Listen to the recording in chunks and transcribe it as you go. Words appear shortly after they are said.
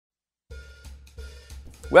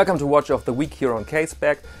Welcome to Watch of the Week here on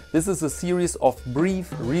Caseback. This is a series of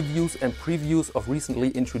brief reviews and previews of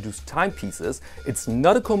recently introduced timepieces. It's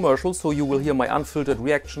not a commercial, so you will hear my unfiltered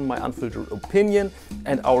reaction, my unfiltered opinion,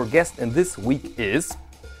 and our guest in this week is...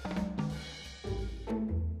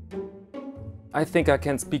 I think I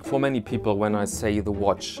can speak for many people when I say the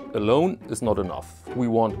watch alone is not enough. We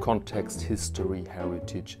want context, history,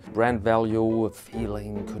 heritage, brand value,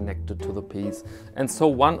 feeling connected to the piece. And so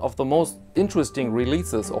one of the most interesting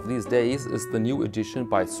releases of these days is the new edition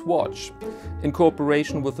by Swatch. In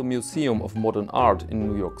cooperation with the Museum of Modern Art in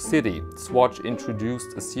New York City, Swatch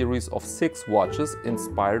introduced a series of 6 watches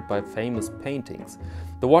inspired by famous paintings.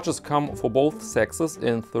 The watches come for both sexes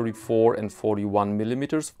in 34 and 41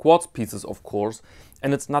 millimeters, quartz pieces of course,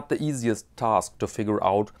 and it's not the easiest task to figure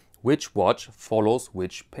out which watch follows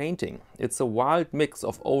which painting. It's a wild mix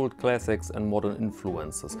of old classics and modern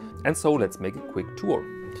influences. And so let's make a quick tour.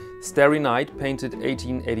 Starry Night, painted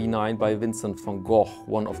 1889 by Vincent van Gogh,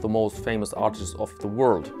 one of the most famous artists of the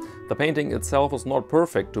world. The painting itself is not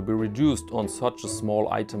perfect to be reduced on such a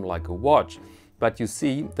small item like a watch. But you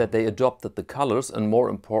see that they adopted the colors and, more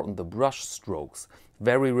important, the brush strokes.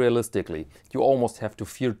 Very realistically, you almost have to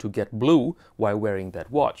fear to get blue while wearing that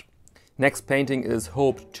watch. Next painting is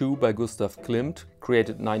Hope 2 by Gustav Klimt,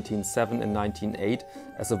 created 1907 and 1908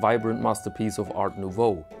 as a vibrant masterpiece of Art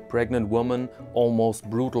Nouveau. Pregnant woman, almost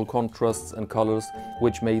brutal contrasts and colors,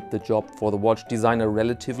 which made the job for the watch designer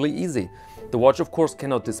relatively easy. The watch of course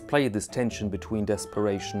cannot display this tension between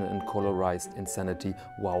desperation and colorized insanity.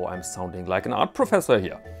 Wow, I'm sounding like an art professor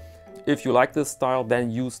here. If you like this style,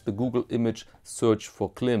 then use the Google image search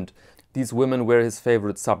for Klimt. These women were his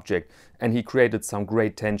favorite subject, and he created some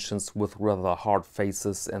great tensions with rather hard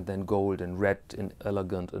faces and then gold and red in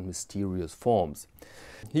elegant and mysterious forms.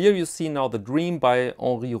 Here you see now The Dream by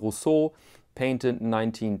Henri Rousseau, painted in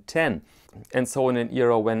 1910, and so in an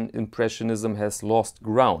era when Impressionism has lost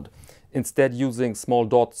ground. Instead, using small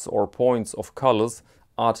dots or points of colors,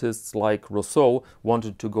 artists like Rousseau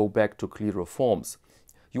wanted to go back to clearer forms.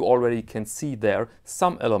 You already can see there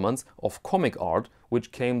some elements of comic art,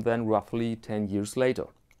 which came then roughly 10 years later.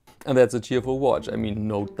 And that's a cheerful watch, I mean,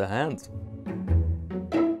 note the hands.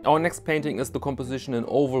 Our next painting is the composition in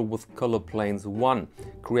oval with color planes 1,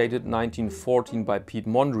 created 1914 by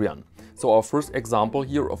Mondrian. So our first example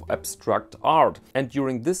here of abstract art. And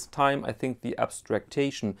during this time, I think the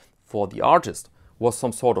abstractation for the artist was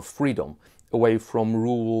some sort of freedom, away from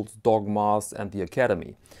rules, dogmas and the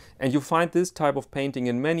academy. And you find this type of painting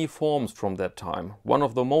in many forms from that time. One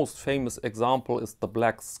of the most famous examples is the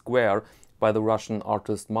Black Square by the Russian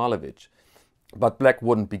artist Malevich. But black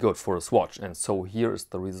wouldn't be good for a Swatch, and so here is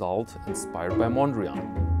the result, inspired by Mondrian.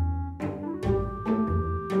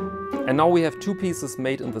 And now we have 2 pieces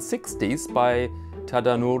made in the 60s by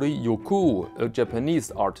Tadanori Yokoo, a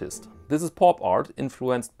Japanese artist. This is pop art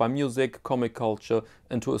influenced by music, comic culture,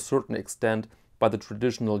 and to a certain extent by the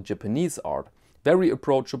traditional Japanese art. Very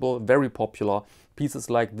approachable, very popular. Pieces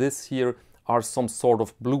like this here are some sort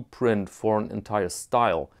of blueprint for an entire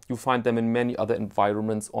style. You find them in many other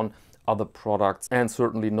environments, on other products, and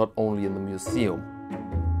certainly not only in the museum.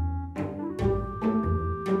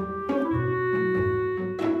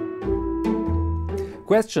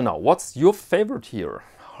 Question now, what's your favorite here?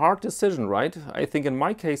 Hard decision, right? I think in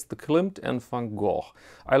my case the Klimt and Van Gogh.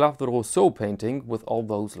 I love the Rousseau painting with all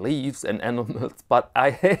those leaves and animals, but I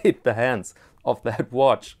hate the hands of that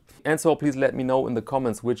watch. And so please let me know in the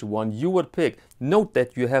comments which one you would pick. Note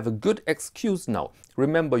that you have a good excuse now.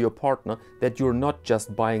 Remember your partner that you're not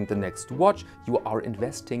just buying the next watch, you are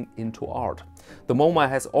investing into art. The MoMA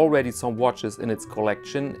has already some watches in its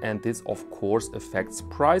collection, and this of course affects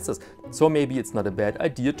prices. So maybe it's not a bad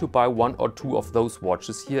idea to buy 1 or 2 of those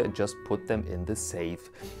watches here and just put them in the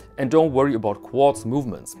safe. And don't worry about quartz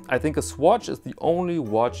movements. I think a Swatch is the only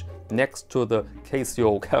watch next to the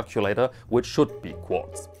Casio calculator which should be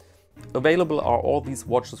quartz. Available are all these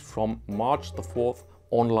watches from March the 4th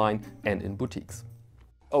online and in boutiques.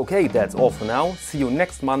 Okay, that's all for now. See you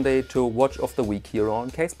next Monday to Watch of the Week here on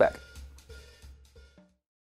Caseback.